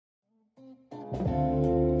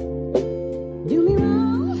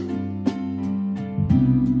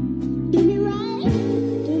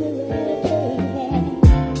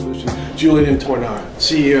Julian Tornare,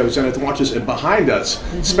 CEO of Zenith Watches, and behind us,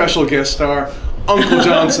 special guest star, Uncle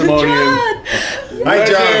John Simonian, Hi,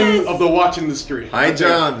 John. of the watch industry. Hi,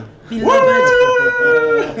 John.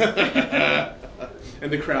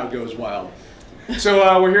 And the crowd goes wild.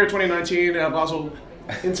 So we're here at 2019 Basel.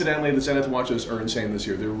 Incidentally, the Zenith watches are insane this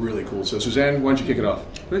year. They're really cool. So Suzanne, why don't you kick it off?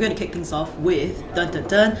 We're going to kick things off with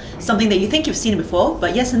something that you think you've seen before,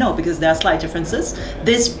 but yes and no, because there are slight differences.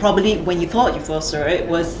 This probably, when you thought you first saw it,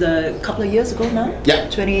 was a couple of years ago now? Yeah,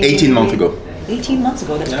 18 months ago. 18 months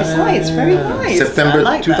ago, that's precise, very nice. September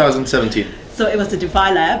like 2017. So it was the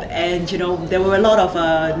Defy Lab, and you know, there were a lot of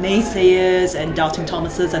naysayers and doubting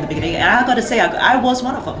Thomases at the beginning, and I got to say, I was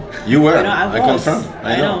one of them. You were. You know, I confirm.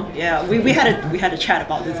 I know. Yeah, we had a chat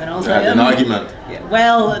about this, and I was like, an argument. Yeah,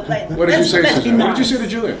 well, like, what did you say? Nice. What did you say to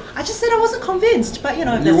Julian? I just said I wasn't convinced, but you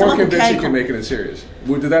know, if You there's weren't someone who convinced you can make it in series.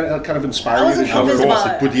 Did that kind of inspire you to show? Of course,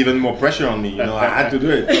 it put even more pressure on me. You know, I had to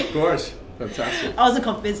do it. Of course. Fantastic. I wasn't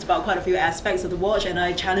convinced about quite a few aspects of the watch, and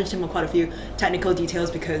I challenged him on quite a few technical details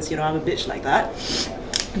because, you know, I'm a bitch like that.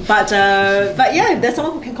 But yeah, there's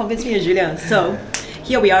someone who can convince me, Julian. So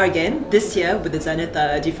here we are again this year with the Zenith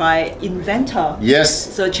Defy Inventor. Yes,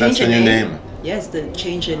 so change that's the new name. Yes, the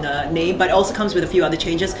change in name, but it also comes with a few other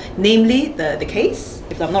changes, namely the case,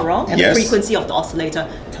 if I'm not wrong, and the frequency of the oscillator.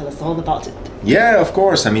 Tell us all about it. Yeah, of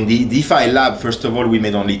course. I mean, the Defy Lab, first of all, we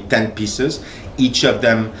made only 10 pieces. Each of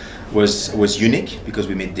them was unique because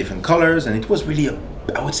we made different colors, and it was really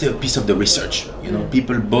I would say a piece of the research. You know,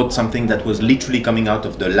 people bought something that was literally coming out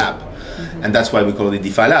of the lab, and that's why we call it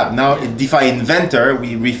Defy Lab. Now, Defy Inventor,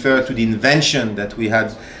 we refer to the invention that we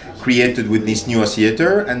had created with this new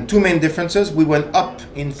oscillator, and two main differences. We went up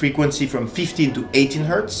in frequency from 15 to 18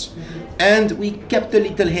 hertz, and we kept a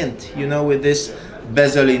little hint, you know, with this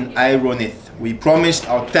bezel in Ironith. We promised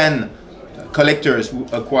our 10 collectors who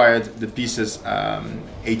acquired the pieces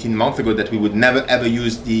 18 months ago that we would never ever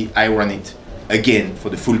use the Ironith again for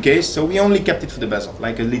the full case, so we only kept it for the bezel,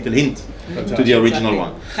 like a little hint to the original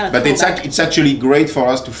one. But it's actually great for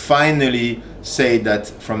us to finally say that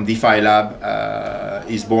from Defy Lab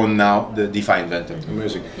is born now the Defy Inventor.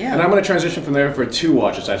 Amazing. Yeah. And I'm going to transition from there for two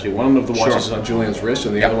watches actually. One of the watches is on Julian's wrist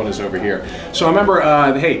and the other one is over here. So I remember,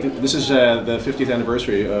 hey, this is the 50th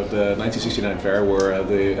anniversary of the 1969 fair where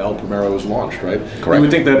the El Primero was launched, right? Correct. You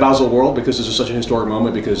would think that Baselworld, because this is such a historic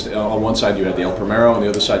moment, because on one side you had the El Primero, on the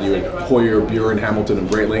other side you had Hoyer, Buren, Hamilton, and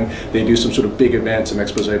Breitling. They do some sort of big event, some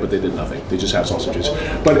expose, but they did nothing. They just have sausages.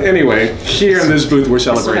 But anyway, here in this booth we're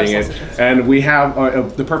celebrating it, and we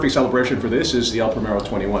have the perfect celebration for this is the El Primero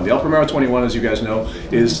 21. The El Primero 21, as you guys know,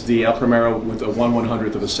 is the El Primero with a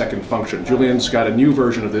 1/100th of a second function. Julian's got a new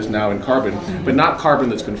version of this now in carbon, but not carbon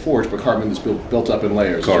that's been forged, but carbon that's built up in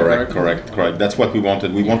layers. Correct. That's what we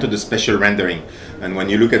wanted. We wanted a special rendering, and when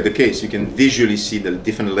you look at the case, you can visually see the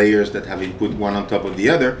different layers that have been put one on top of the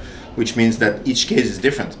other, which means that each case is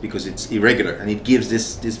different because it's irregular, and it gives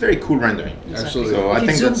this very cool rendering. Exactly. Absolutely. So if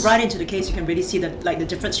you zoom right into the case, you can really see the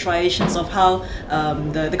different striations of how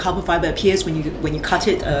the carbon fiber appears when you cut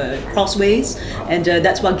it crossways, and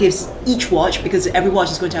that's what gives each watch, because every watch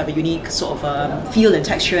is going to have a unique sort of feel and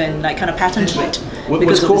texture and like kind of pattern to it.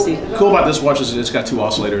 What's cool about this watch is it's got two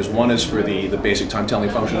oscillators. One is for the basic time telling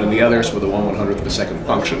function, and the other is for the 1/100th of a second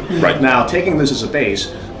function. Right. Now, taking this as a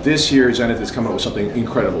base, this year Zenith has come up with something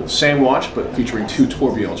incredible. Same watch, but featuring two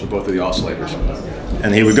tourbillons for both of the oscillators.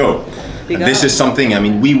 And here we go. This is something, I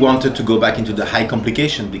mean, we wanted to go back into the high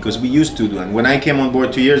complication because we used to do. And when I came on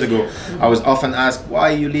board 2 years ago, I was often asked,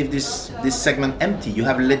 why you leave this segment empty? You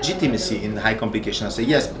have legitimacy in the high complication. I say,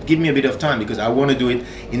 yes, but give me a bit of time because I want to do it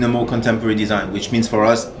in a more contemporary design, which means for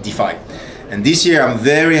us, Defy. And this year, I'm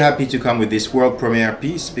very happy to come with this world premiere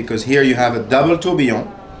piece because here you have a double tourbillon,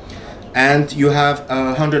 and you have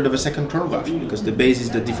 100th of a second chronograph because the base is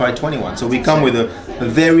the Defy 21. So we come with a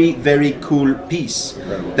very cool piece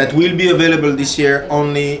that will be available this year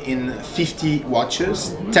only in 50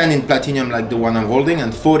 watches, 10 in platinum like the one I'm holding,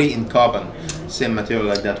 and 40 in carbon, same material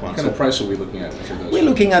like that one. What kind of price are we looking at? We're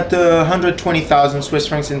looking at 120,000 Swiss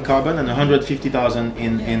francs in carbon and 150,000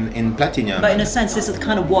 in platinum. But in a sense, this is the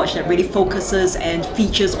kind of watch that really focuses and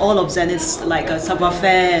features all of Zenith's like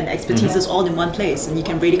savoir-faire and expertises all in one place, and you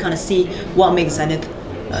can really kind of see what makes Zenith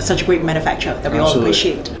such a great manufacturer that we all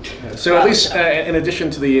appreciate. So at least in addition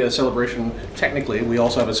to the celebration, technically, we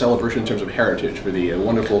also have a celebration in terms of heritage for the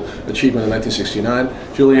wonderful achievement of 1969.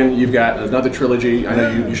 Julian, you've got another trilogy. I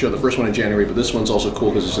know you showed the first one in January, but this one's also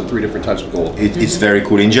cool because it's in 3 different types of gold. It's very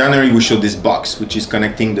cool. In January, we showed this box, which is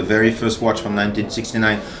connecting the very first watch from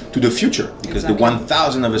 1969 to the future, because the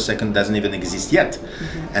 1,000th of a second doesn't even exist yet.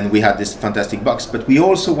 And we had this fantastic box. But we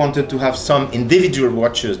also wanted to have some individual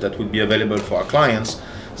watches that would be available for our clients,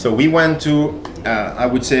 So we went to, I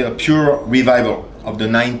would say, a pure revival of the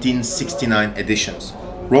 1969 editions.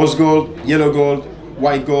 Rose gold, yellow gold,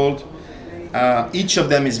 white gold. Each of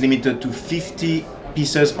them is limited to 50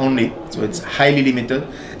 pieces only, so it's highly limited.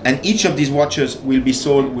 And each of these watches will be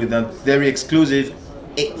sold with a very exclusive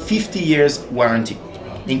 50 years warranty,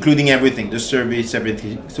 including everything, the service,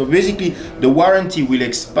 everything. So basically, the warranty will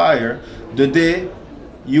expire the day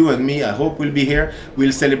you and me, I hope, will be here.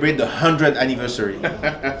 We'll celebrate the 100th anniversary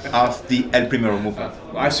of the El Primero movement.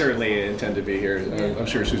 I certainly intend to be here. I'm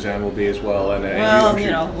sure Suzanne will be as well. And well, you,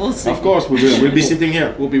 you know, we'll see. Of course, we'll be sitting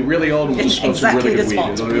here. We'll be really old and we'll just smoke some really good weed.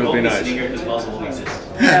 It'll be nice.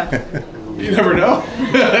 Yeah. You never know.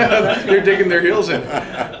 They're digging their heels in. Which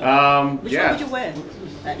one would you wear,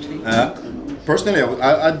 actually? Personally,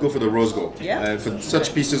 I'd go for the rose gold. Yeah. For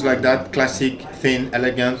such pieces like that, classic, thin,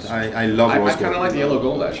 elegant, I love rose I kind gold. of like the yellow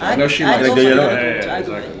gold, actually. I I know she I likes go the for yellow. Yeah,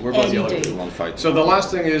 exactly. We're both yellow gold. One fight. So the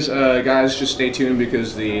last thing is, guys, just stay tuned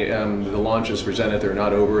because the launches for Zenith are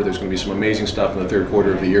not over. There's going to be some amazing stuff in the third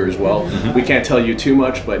quarter of the year as well. We can't tell you too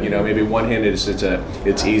much, but maybe one hint is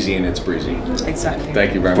it's easy and it's breezy. Exactly.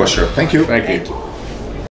 Thank you very For much. sure. Thank you. Thank you. Thank you.